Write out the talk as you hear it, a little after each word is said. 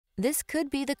This could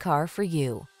be the car for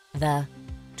you. The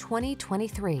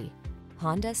 2023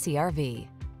 Honda CR-V.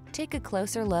 Take a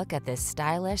closer look at this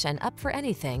stylish and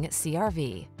up-for-anything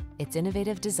CR-V. Its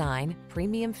innovative design,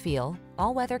 premium feel,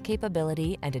 all-weather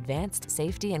capability, and advanced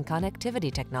safety and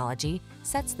connectivity technology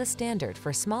sets the standard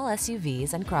for small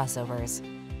SUVs and crossovers.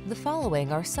 The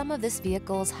following are some of this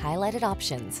vehicle's highlighted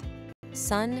options: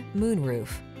 sun, moonroof,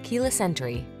 keyless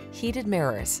entry, heated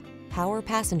mirrors, power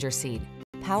passenger seat,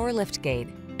 power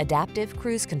liftgate, adaptive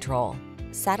cruise control,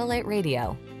 satellite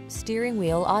radio, steering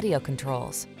wheel audio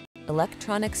controls,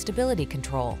 electronic stability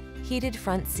control, heated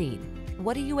front seat.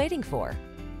 What are you waiting for?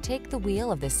 Take the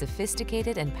wheel of this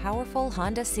sophisticated and powerful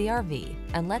Honda CR-V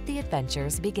and let the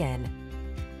adventures begin.